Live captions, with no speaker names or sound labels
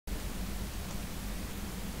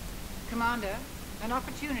Commander, an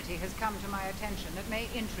opportunity has come to my attention that may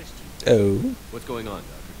interest you. Oh. What's going on,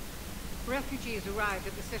 Doctor? Refugees arrived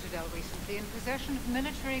at the Citadel recently in possession of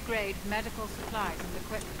military-grade medical supplies and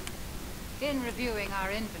equipment. In reviewing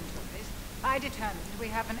our inventories, I determined we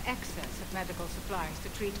have an excess of medical supplies to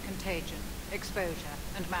treat contagion, exposure,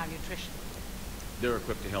 and malnutrition. They're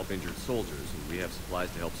equipped to help injured soldiers, and we have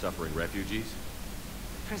supplies to help suffering refugees?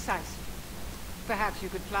 Precisely. Perhaps you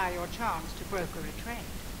could ply your charms to broker a trade.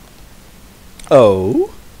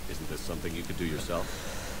 Oh? Isn't this something you could do yourself?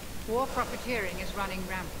 War profiteering is running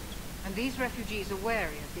rampant, and these refugees are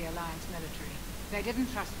wary of the Alliance military. They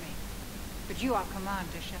didn't trust me. But you are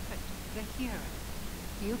Commander Shepard, the hero.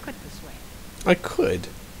 You could persuade. I could.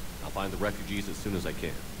 I'll find the refugees as soon as I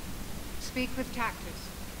can. Speak with Tactus.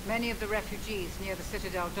 Many of the refugees near the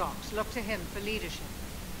Citadel docks look to him for leadership.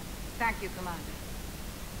 Thank you, Commander.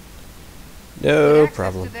 No With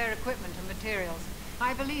problem. access to their equipment and materials,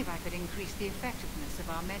 I believe I could increase the effectiveness of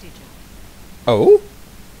our Medigel. Oh?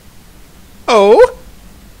 Oh?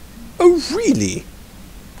 Oh, really?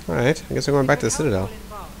 Alright, I guess I'm going back to the Citadel. If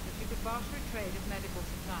you could barter a trade of medical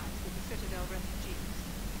supplies with the Citadel refugees.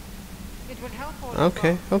 It would help all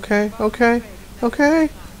Okay, involved okay, to barter a okay, trade of medical okay.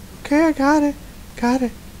 supplies. Okay, I got it. Got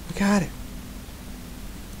it. I got it.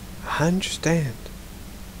 I understand.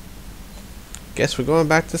 Guess we're going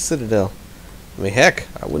back to the Citadel. I mean, heck,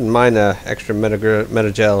 I wouldn't mind a extra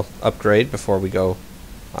Medigel upgrade before we go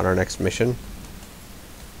on our next mission.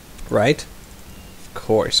 Right? Of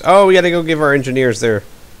course. Oh, we gotta go give our engineers their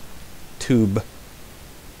tube.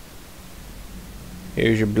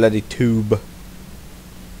 Here's your bloody tube.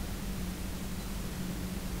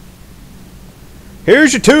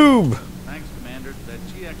 Here's your tube! Thanks, Commander, to that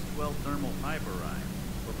GX-12 thermal hyperine.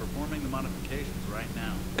 We're performing the modifications right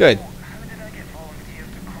now. Good. How did I get volunteers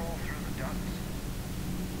to crawl through the ducts?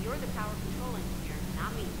 You're the power control engineer,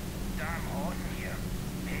 not me. Damn hot in here.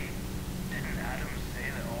 Hey, didn't Adam say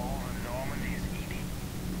that all of Normandy is eating?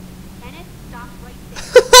 Kenneth, stop right there.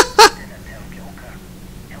 Didn't I tell Joker?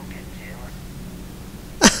 He'll get jealous.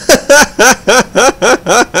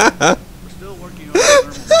 We're still working on the thermal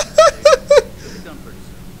modifications. Should be done pretty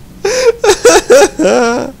soon.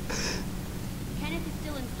 Kenneth is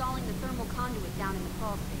still installing the thermal conduit down in the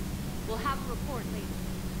crawl space. We'll have a report later.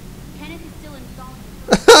 Kenneth is still installing the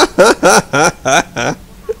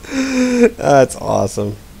That's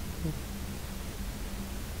awesome.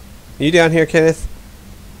 You down here, Kenneth?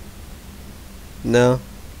 No?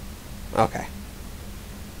 Okay.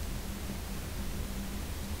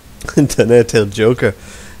 Then I tell Joker.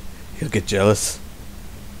 He'll get jealous.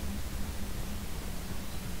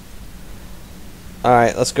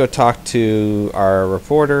 Alright, let's go talk to our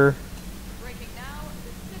reporter. Breaking now,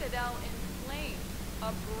 the Citadel in flames.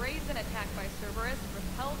 A brazen attack by Cerberus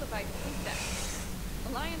repelled by T-Sex.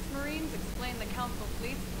 Alliance Marines explain the Council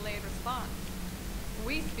Fleet's delayed response.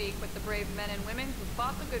 We speak with the brave men and women who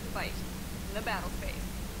fought the good fight in the battle space.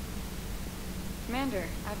 Commander,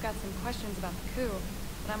 I've got some questions about the coup,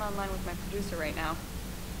 but I'm online with my producer right now.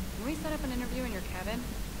 Can we set up an interview in your cabin?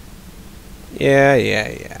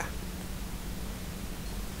 Yeah.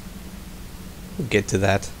 We'll get to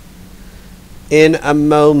that in a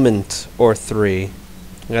moment or three.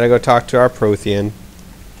 I gotta go talk to our Prothean.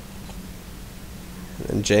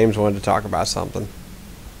 And James wanted to talk about something.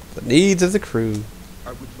 The needs of the crew. I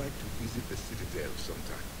would like to visit the Citadel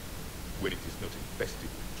sometime, when it is not infested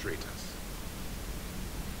with traitors.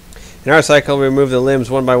 In our cycle, we remove the limbs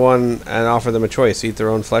one by one and offer them a choice: eat their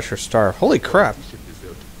own flesh or starve. Holy crap! Politician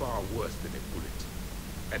deserved far worse than a bullet.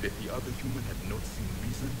 And if the other human had not seen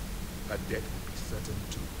reason, her death would be certain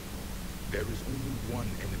too. There is only one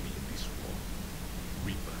enemy in this war.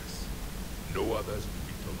 Reapers. No others will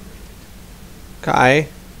be tolerated. Kai.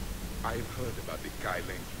 I have heard about the Kai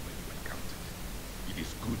Lang human you encountered. It is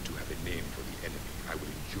good to have a name for the enemy I will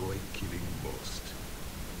enjoy killing most.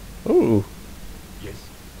 Ooh. Yes,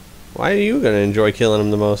 Why are you gonna enjoy killing him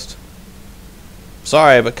the most?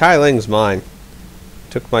 Sorry, but Kai Ling's mine.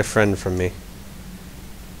 Took my friend from me.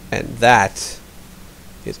 And that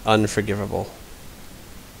is unforgivable.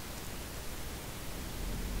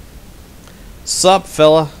 Sup,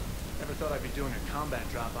 fella? Never thought I'd be doing a combat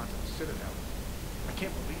drop onto the Citadel. I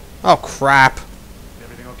can't believe it. Oh, crap.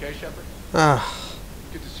 Everything okay, Shepard? Ah,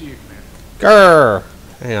 Good to see you, Commander. grr.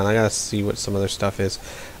 Hang on, I gotta see what some other stuff is.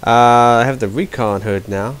 I have the recon hood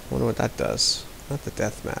now. Wonder what that does. Not the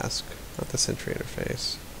death mask. Not the sentry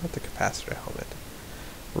interface. Not the capacitor helmet.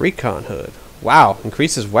 Recon hood. Wow,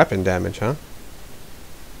 increases weapon damage, huh?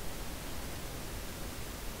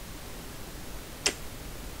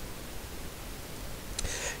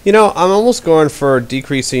 You know, I'm almost going for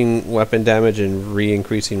decreasing weapon damage and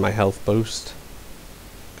re-increasing my health boost.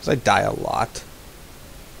 Because I die a lot.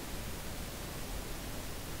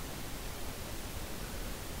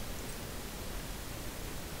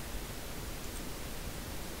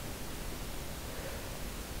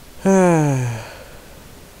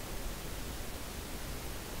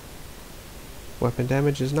 Weapon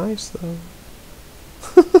damage is nice, though.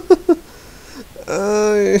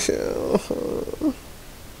 I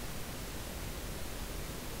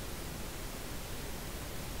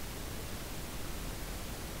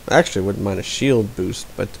actually wouldn't mind a shield boost,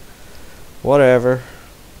 but whatever.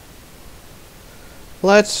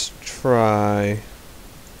 Let's try.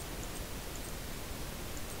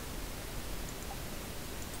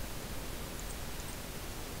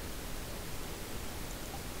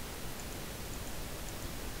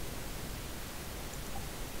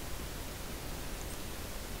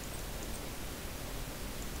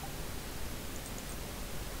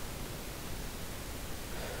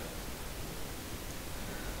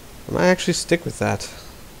 I might actually stick with that.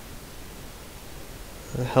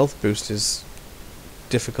 The health boost is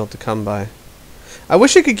difficult to come by. I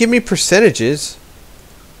wish it could give me percentages.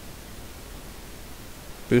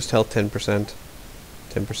 Boost health 10%, 10%,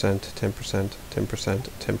 10%, 10%,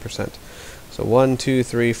 10%. So 1, 2,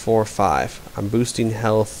 3, 4, 5. I'm boosting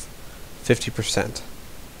health 50%.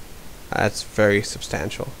 That's very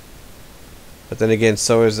substantial. But then again,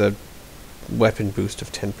 so is a weapon boost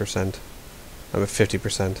of 10%. I'm at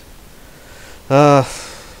 50%.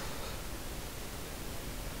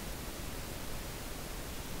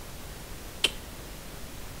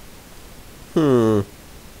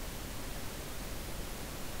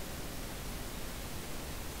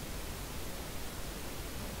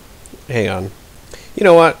 Hang on. You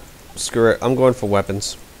know what? Screw it. I'm going for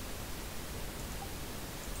weapons.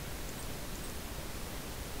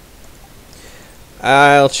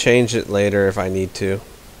 I'll change it later if I need to.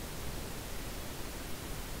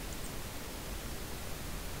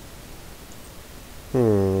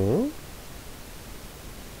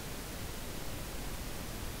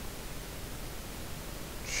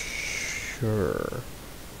 Sure.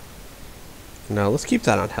 No, let's keep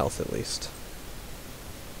that on health at least.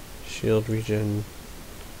 Shield regen,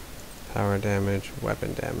 power damage,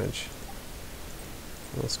 weapon damage.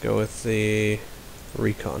 Let's go with the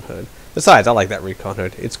recon hood. Besides, I like that recon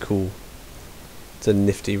hood. It's cool. It's a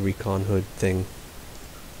nifty recon hood thing.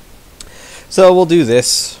 So we'll do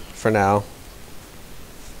this for now.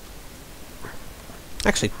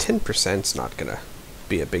 Actually, 10% is not gonna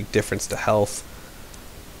be a big difference to health.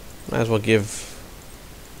 Might as well give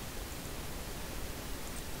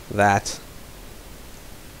that.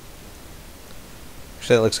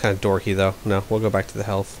 Actually, that looks kind of dorky, though. No, we'll go back to the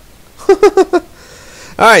health.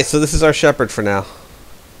 Alright, so this is our shepherd for now.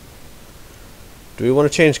 Do we want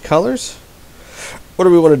to change colors? What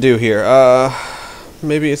do we want to do here?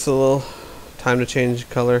 Maybe it's a little time to change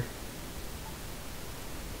color.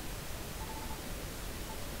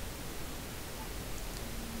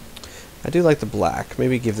 I do like the black.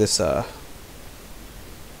 Maybe give this a...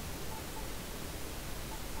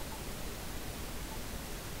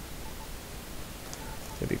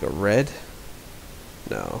 maybe go red?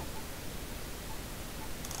 No.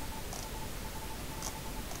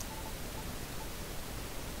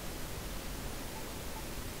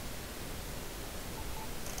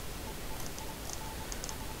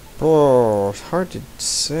 Oh, it's hard to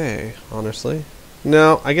say, honestly.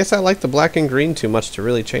 No, I guess I like the black and green too much to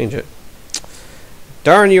really change it.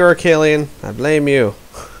 Darn you, Arcalian. I blame you.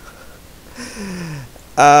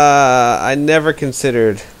 I never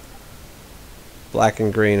considered black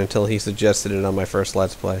and green until he suggested it on my first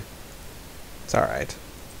Let's Play. It's alright.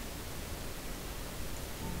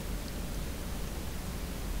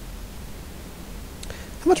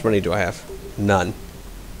 How much money do I have? None.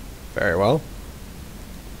 Very well.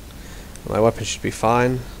 My weapon should be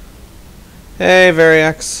fine. Hey,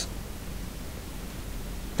 Variax.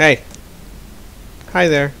 Hey. Hi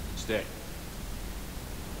there. Stay.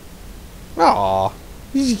 Aw,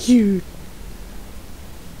 he's cute.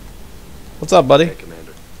 What's up, buddy? Hey,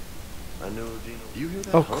 Commander. I know Gino. You hear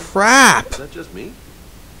that? Oh, hum? crap! Is that just me?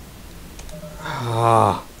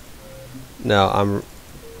 Ah. No, I'm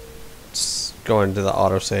going to the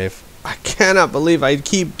autosave. I cannot believe I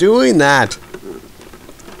keep doing that.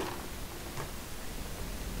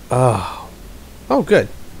 Oh. Oh, good.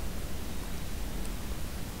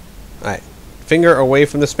 Alright. Finger away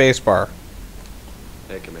from the spacebar.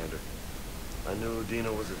 Hey, Commander. I knew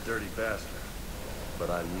Dino was a dirty bastard, but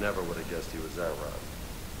I never would have guessed he was that rotten.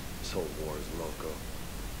 This whole war is loco.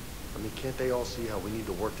 I mean, can't they all see how we need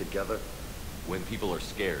to work together? When people are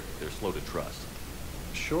scared, they're slow to trust.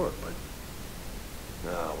 Sure, but...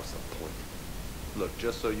 Nah, what's the point? Look,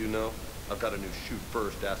 just so you know, I've got a new shoot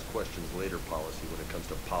first, ask questions later policy when it comes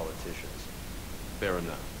to politicians. Fair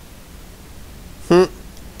enough.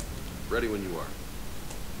 Ready when you are.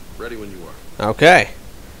 Ready when you are. Okay.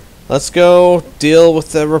 Let's go deal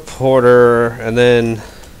with the reporter, and then...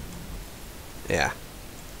 Yeah.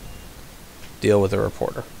 Deal with the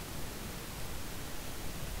reporter.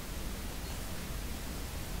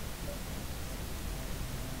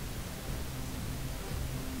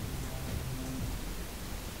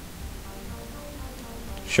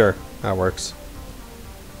 Sure, that works.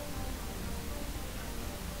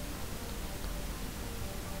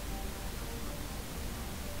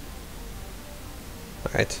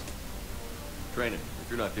 Alright. Trainer, if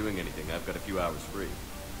you're not doing anything, I've got a few hours free.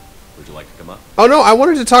 Would you like to come up? Oh no, I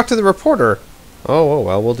wanted to talk to the reporter. Oh,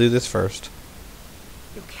 well, we'll do this first.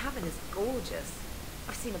 Your cabin is gorgeous.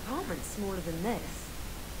 I've seen apartments smaller than this.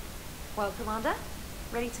 Well, Commander,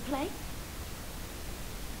 ready to play?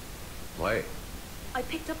 Play. I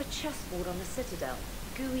picked up a chessboard on the Citadel.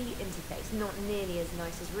 GUI interface, not nearly as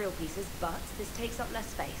nice as real pieces, but this takes up less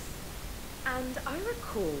space. And I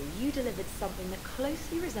recall you delivered something that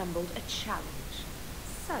closely resembled a challenge.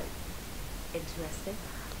 So, interested?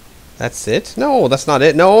 That's it? No, that's not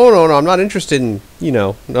it. No, I'm not interested in,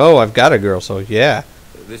 no, I've got a girl, so yeah.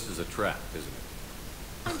 This is a trap, isn't it?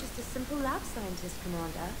 I'm just a simple lab scientist,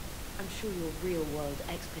 Commander. I'm sure your real-world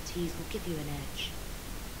expertise will give you an edge.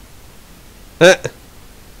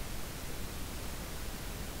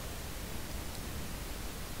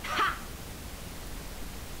 Ha!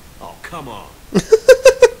 Oh, come on.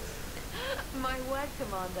 My word,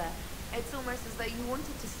 Commander. It's almost as though you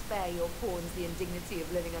wanted to spare your pawns the indignity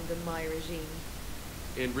of living under my regime.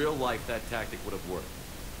 In real life, that tactic would have worked.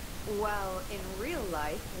 Well, in real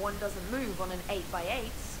life, one doesn't move on an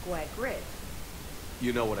 8x8 square grid.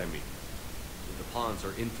 You know what I mean. The pawns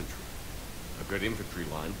are infantry. A good infantry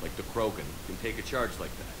line, like the Krogan, can take a charge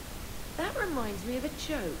like that. That reminds me of a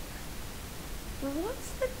joke.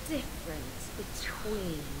 What's the difference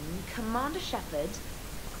between Commander Shepard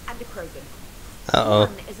and a Krogan? Uh-oh.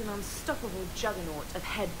 One is an unstoppable juggernaut of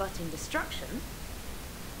head-butting destruction.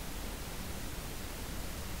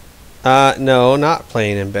 No, not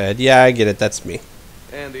playing in bed. Yeah, I get it, that's me.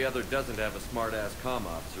 And the other doesn't have a smart-ass comm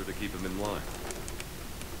officer to keep him in line.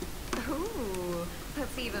 Ooh,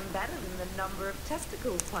 that's even better than the number of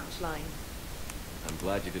testicles punchline. I'm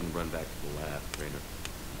glad you didn't run back to the lab, Trainer.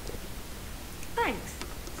 Thanks.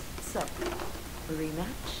 So, a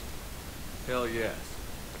rematch? Hell yes.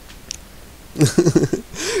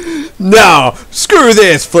 No! Screw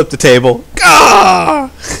this! Flip the table.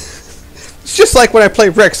 Ah! It's just like when I play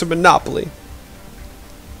Rex of Monopoly.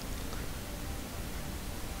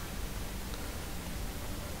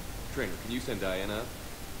 Trainer, can you send Diana up?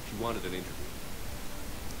 She wanted an interview.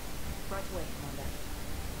 Right away, Commander.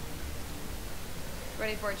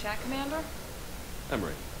 Ready for a chat, Commander? I'm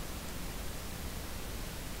ready.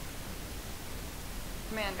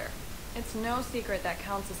 Commander, it's no secret that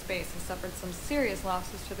Council Space has suffered some serious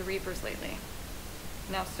losses to the Reapers lately.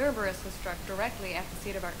 Now Cerberus was struck directly at the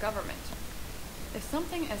seat of our government. If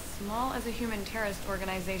something as small as a human terrorist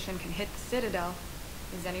organization can hit the Citadel,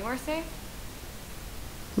 is anywhere safe?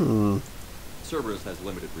 Cerberus has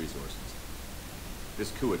limited resources.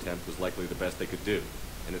 This coup attempt was likely the best they could do,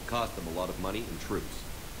 and it cost them a lot of money and troops.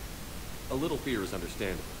 A little fear is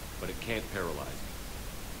understandable, but it can't paralyze them.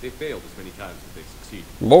 They failed as many times as they succeeded.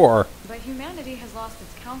 More. But humanity has lost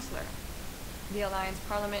its counselor. The Alliance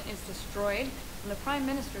Parliament is destroyed, and the Prime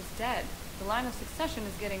Minister's dead. The line of succession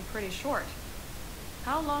is getting pretty short.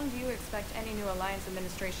 How long do you expect any new Alliance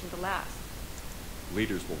administration to last?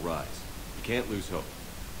 Leaders will rise. You can't lose hope.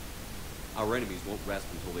 Our enemies won't rest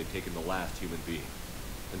until they've taken the last human being.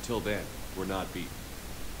 Until then, we're not beaten.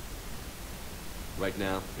 Right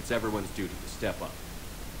now, it's everyone's duty to step up.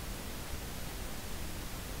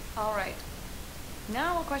 All right.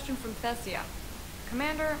 Now a question from Thessia.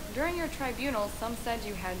 Commander, during your tribunal, some said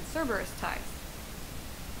you had Cerberus ties.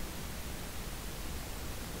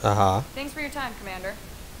 Uh-huh. Thanks for your time, Commander.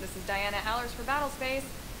 This is Diana Allers for Battlespace.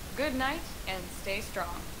 Good night, and stay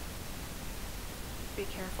strong. Be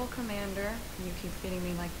careful, Commander. You keep feeding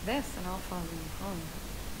me like this, and I'll follow you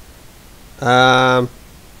home.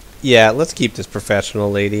 Yeah, let's keep this professional,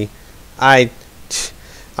 lady.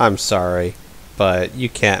 I'm sorry, but you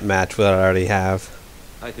can't match what I already have.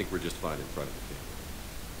 I think we're just fine in front of the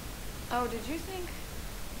camera. Oh, did you think?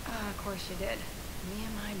 Of course you did. Me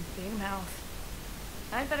and my big mouth.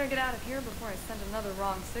 I'd better get out of here before I send another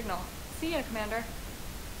wrong signal. See ya, Commander.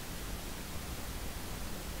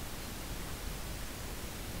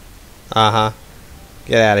 Uh-huh.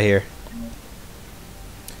 Get out of here.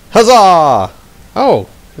 Huzzah! Oh,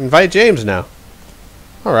 invite James now.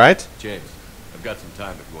 Alright. James, I've got some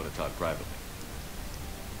time if you want to talk privately.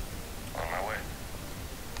 On my way.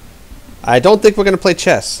 I don't think we're going to play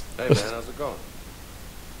chess. Hey man, how's it going?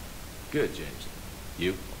 Good, James.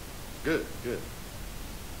 You? Good, good.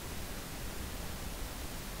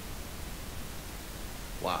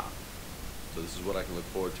 Wow. So this is what I can look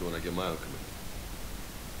forward to when I get my own command.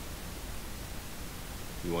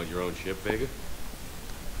 You want your own ship, Vega?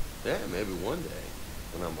 Yeah, maybe one day.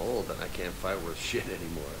 When I'm old and I can't fight worth shit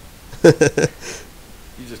anymore.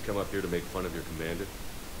 You just come up here to make fun of your commander?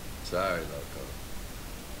 Sorry, Loco.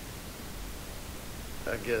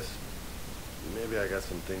 I guess maybe I got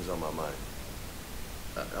some things on my mind.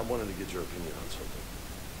 I wanted to get your opinion on something.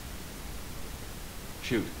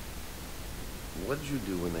 Shoot. What did you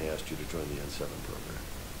do when they asked you to join the N7 program?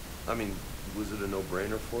 I mean, was it a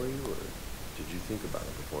no-brainer for you, or did you think about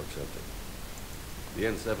it before accepting? The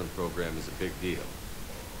N7 program is a big deal,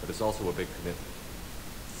 but it's also a big commitment.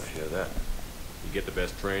 I hear that. You get the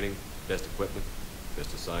best training, best equipment,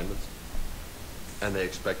 best assignments. And they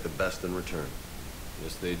expect the best in return.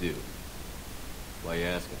 Yes, they do. Why you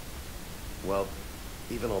asking? Well,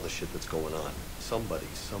 even all the shit that's going on, somebody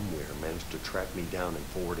somewhere managed to track me down and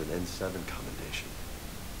forward an N7 commendation.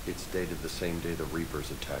 It's dated the same day the Reapers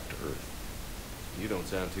attacked Earth. You don't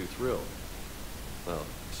sound too thrilled. Well,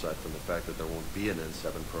 aside from the fact that there won't be an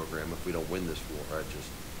N7 program if we don't win this war,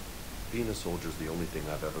 being a soldier's the only thing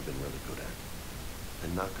I've ever been really good at.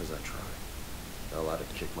 And not because I tried. Hell, I'd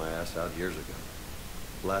have kicked my ass out years ago.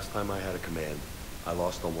 Last time I had a command, I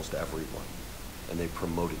lost almost everyone, and they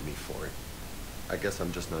promoted me for it. I guess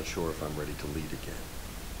I'm just not sure if I'm ready to lead again.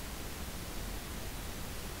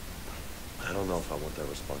 I don't know if I want that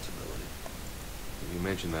responsibility. You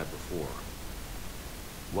mentioned that before.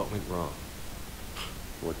 What went wrong?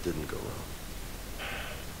 What didn't go wrong?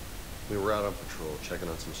 We were out on patrol, checking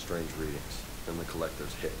on some strange readings, and the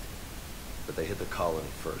collectors hit. But they hit the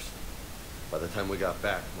colony first. By the time we got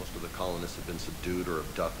back, most of the colonists had been subdued or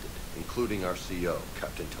abducted, including our CO,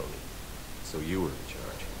 Captain Tony. So you were in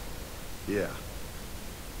charge? Yeah.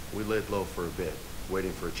 We laid low for a bit,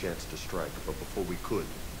 waiting for a chance to strike, but before we could,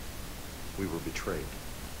 we were betrayed.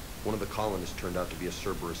 One of the colonists turned out to be a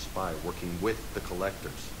Cerberus spy working with the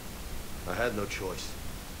collectors. I had no choice.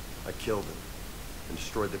 I killed him and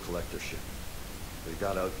destroyed the collector ship. But it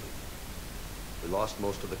got ugly. We lost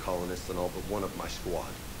most of the colonists and all but one of my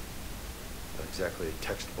squad. Not exactly a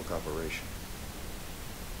textbook operation.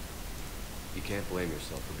 You can't blame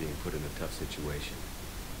yourself for being put in a tough situation.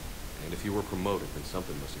 And if you were promoted, then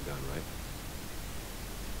something must have gone right.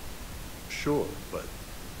 Sure, but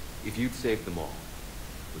if you'd saved them all,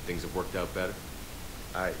 would things have worked out better?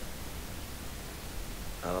 I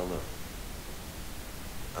don't know.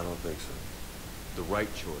 I don't think so. The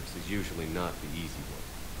right choice is usually not the easy one.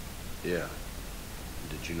 Yeah.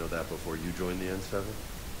 Did you know that before you joined the N7?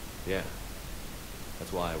 Yeah.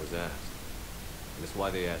 That's why I was asked. And it's why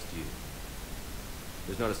they asked you.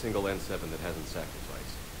 There's not a single N7 that hasn't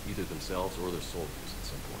sacrificed, either themselves or their soldiers at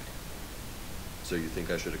some point. So you think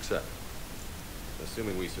I should accept?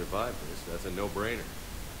 Assuming we survive this, that's a no-brainer.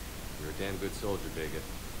 You're a damn good soldier, Vega.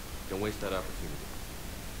 Don't waste that opportunity.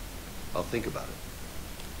 I'll think about it.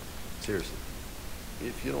 Seriously.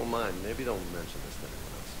 If you don't mind, maybe don't mention this to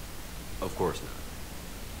anyone else. Of course not.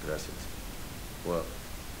 Gracias. Well,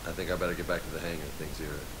 I think I better get back to the hangar. Things here,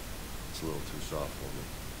 it's a little too soft for me.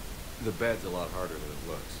 The bed's a lot harder than it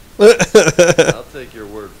looks. I'll take your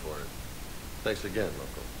word for it. Thanks again,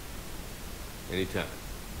 Loco. Anytime.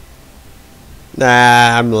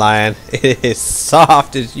 Nah, I'm lying. It is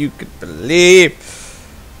soft as you could believe.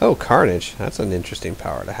 Oh, Carnage. That's an interesting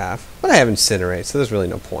power to have. But I have Incinerate, so there's really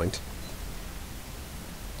no point.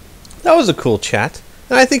 That was a cool chat.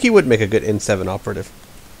 And I think he would make a good N7 operative.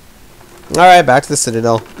 Alright, back to the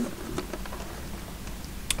Citadel.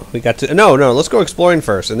 We got to... No, let's go exploring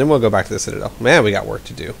first, and then we'll go back to the Citadel. Man, we got work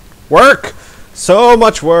to do. Work! So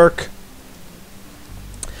much work!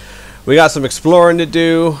 We got some exploring to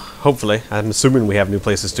do. Hopefully. I'm assuming we have new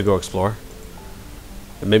places to go explore.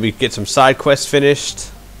 And maybe get some side quests finished.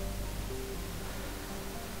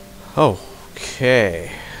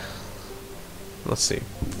 Okay. Let's see.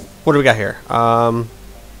 What do we got here? I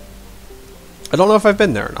don't know if I've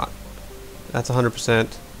been there or not. That's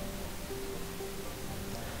 100%.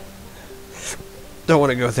 Don't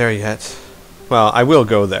want to go there yet. Well, I will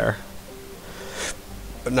go there.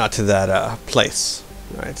 But not to that place.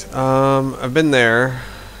 Right. I've been there.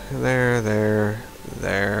 There.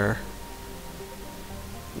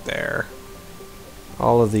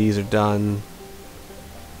 All of these are done.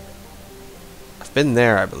 I've been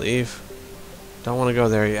there, I believe. Don't want to go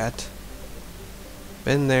there yet.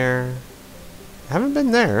 Been there. Haven't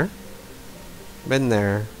been there. Been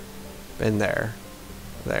there. Been there.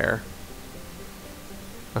 There.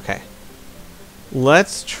 Okay.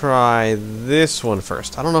 Let's try this one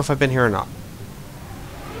first. I don't know if I've been here or not.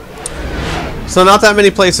 So not that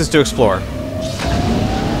many places to explore.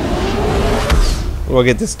 We'll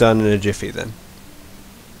get this done in a jiffy then.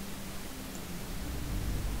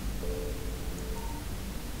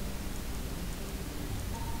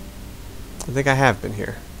 I think I have been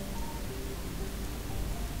here.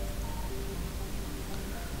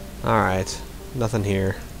 Alright. Nothing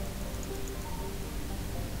here.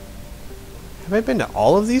 Have I been to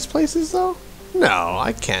all of these places though? No,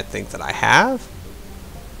 I can't think that I have.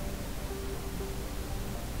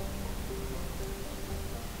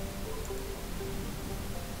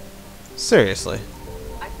 Seriously.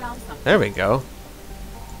 I found something. There we go.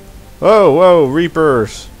 Whoa, whoa,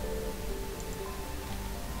 Reapers.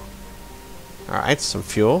 Alright, some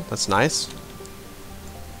fuel. That's nice.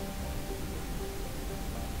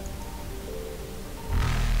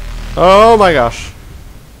 Oh my gosh.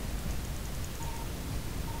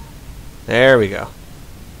 There we go.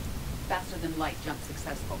 Faster than light jump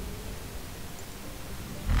successful.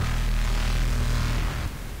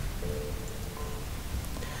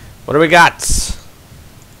 What do we got?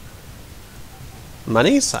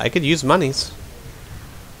 Monies? I could use monies.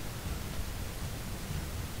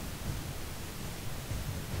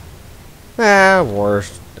 War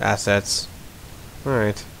assets.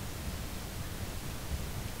 Alright.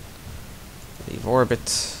 Leave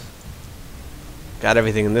orbit. Got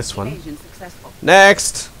everything in this one. Evasion successful.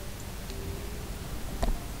 Next!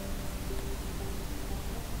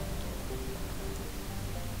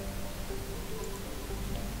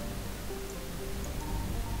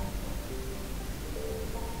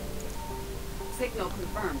 Signal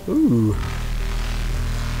confirmed. Ooh.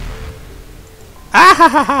 Ah ha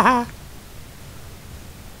ha ha ha!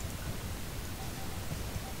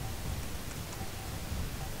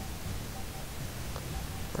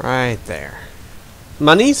 Right there.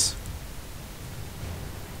 Monies?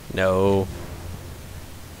 No.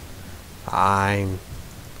 Fine.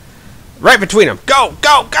 Right between them. Go!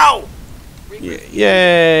 Go! Go!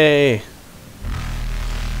 Yay!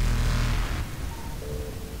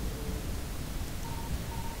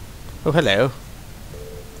 Oh, hello.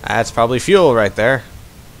 That's probably fuel right there.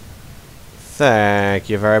 Thank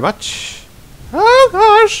you very much. Oh,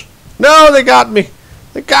 gosh! No, they got me!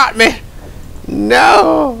 They got me!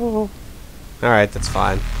 No! Alright, that's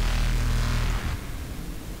fine.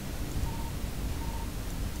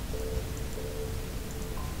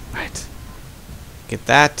 Right. Get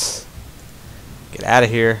that. Get out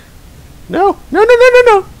of here. No! No, no, no, no,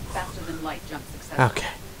 no! Faster than light jump successful. Okay.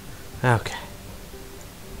 Okay.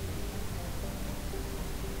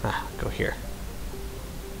 Ah, go here.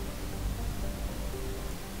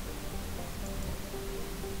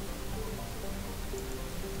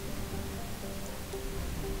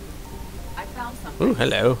 I found something. Ooh,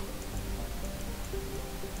 hello.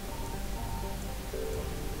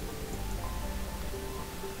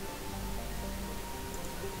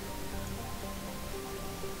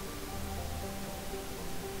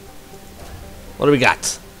 What do we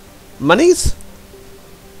got? Monies?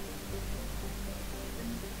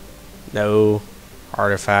 No.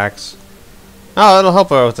 Artifacts. Oh, that'll help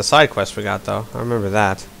with the side quest we got, though. I remember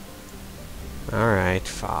that. Alright,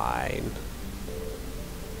 fine.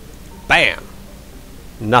 Bam!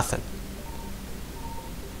 Nothing.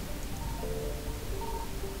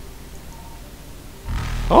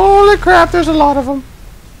 Holy crap, there's a lot of them.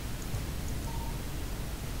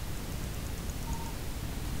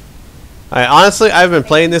 Honestly, I've been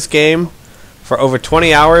playing this game for over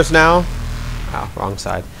 20 hours now. Oh, wrong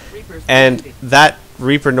side. And that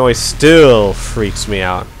Reaper noise still freaks me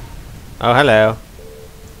out. Oh, hello.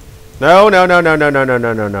 No, no, no, no, no, no, no,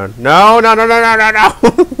 no, no, no. No, no, no, no, no, no, no.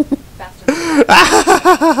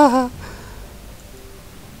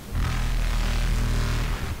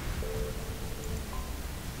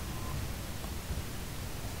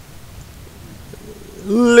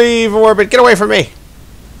 Leave orbit. Get away from me.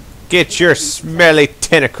 Get your smelly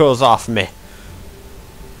tentacles off me.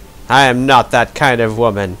 I am not that kind of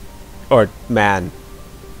woman. Or man.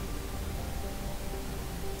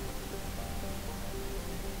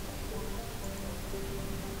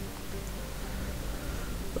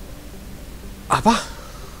 Abba?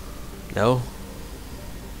 No.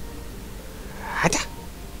 Hada?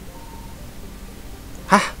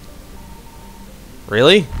 Ha?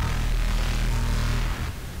 Really?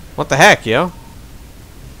 What the heck, yo?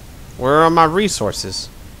 Where are my resources?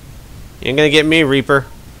 You ain't gonna get me, Reaper.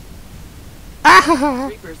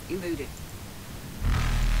 Reapers eluded.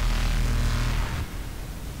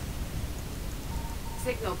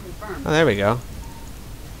 Signal confirmed. Oh, there we go.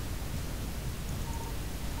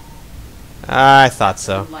 I thought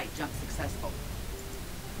so. Light jump successful.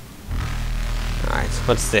 Alright,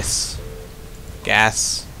 what's this?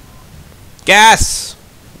 Gas. Gas!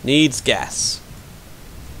 Needs gas.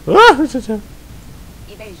 Evasion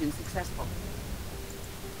successful.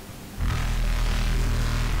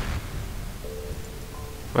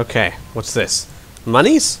 Okay, what's this?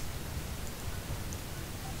 Monies?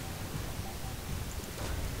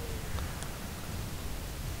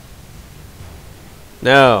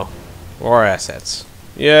 No. War assets.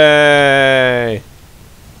 Yay!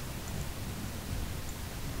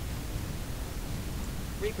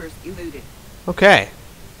 Reapers eluded. Okay.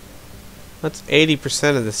 That's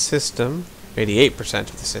 80% of the system. 88%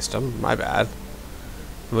 of the system. My bad.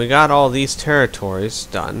 We got all these territories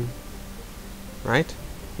done. Right?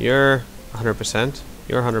 You're 100%.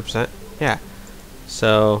 You're 100%. Yeah.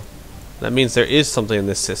 So, that means there is something in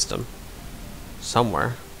this system.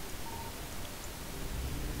 Somewhere.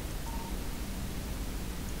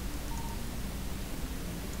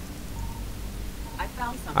 I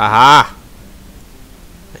found something. Aha!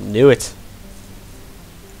 I knew it.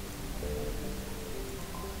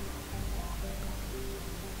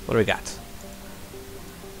 What do we got?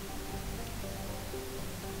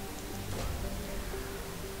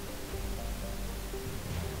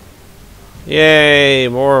 Yay!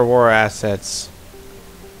 More war assets.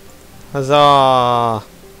 Huzzah!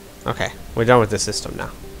 Okay, we're done with this system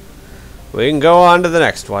now. We can go on to the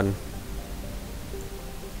next one.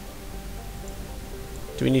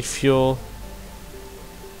 Do we need fuel?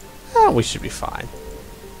 Oh, we should be fine.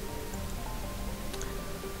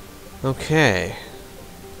 Okay.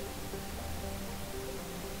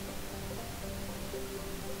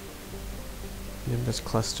 Nimbus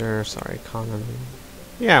cluster, sorry, economy.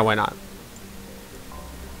 Yeah, why not?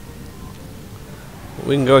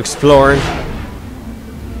 We can go exploring.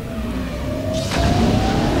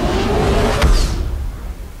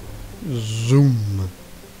 Zoom.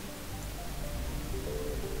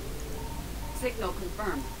 Signal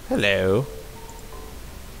confirmed. Hello.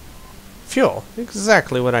 Fuel.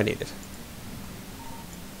 Exactly what I needed.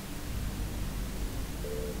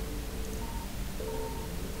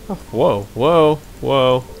 Oh, whoa, whoa,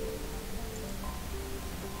 whoa.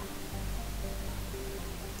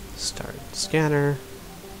 Start scanner.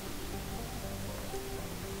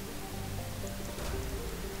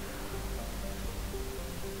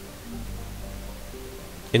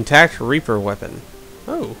 Intact Reaper weapon.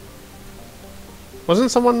 Oh.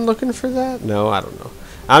 Wasn't someone looking for that? No, I don't know.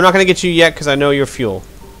 I'm not going to get you yet because I know you're fuel.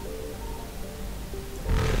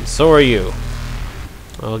 And so are you.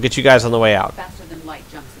 I'll get you guys on the way out. Faster than light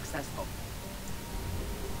jump successful.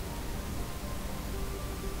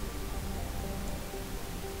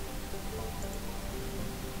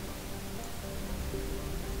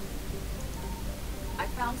 I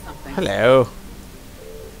found something. Hello.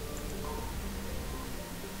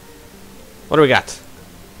 What do we got?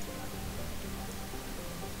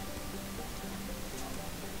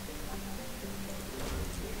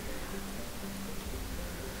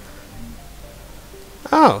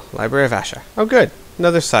 Oh, Library of Asha. Oh, good.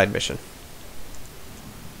 Another side mission.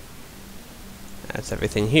 That's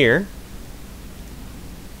everything here.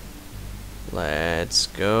 Let's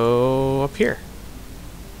go up here.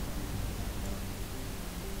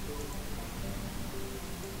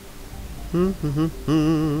 Well,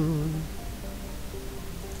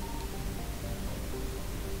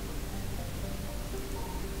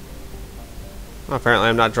 apparently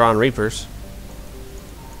I'm not drawing Reapers.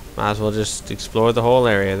 Might as well just explore the whole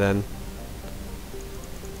area then.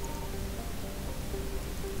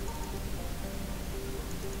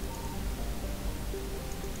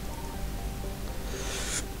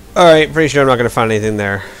 Alright, pretty sure I'm not going to find anything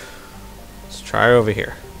there. Let's try over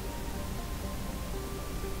here.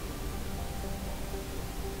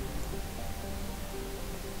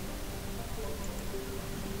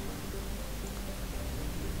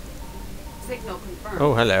 Signal confirmed.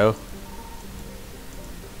 Oh, hello.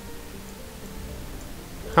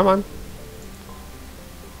 Come on.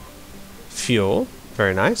 Fuel.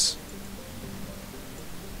 Very nice.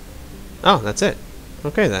 Oh, that's it.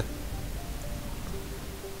 Okay then.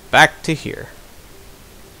 Back to here.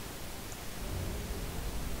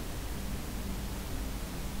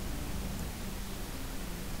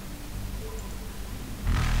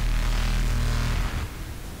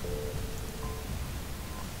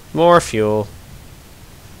 More fuel.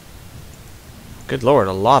 Good lord,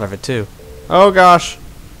 a lot of it too. Oh gosh.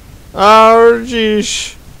 Oh,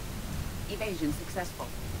 jeez. Evasion successful.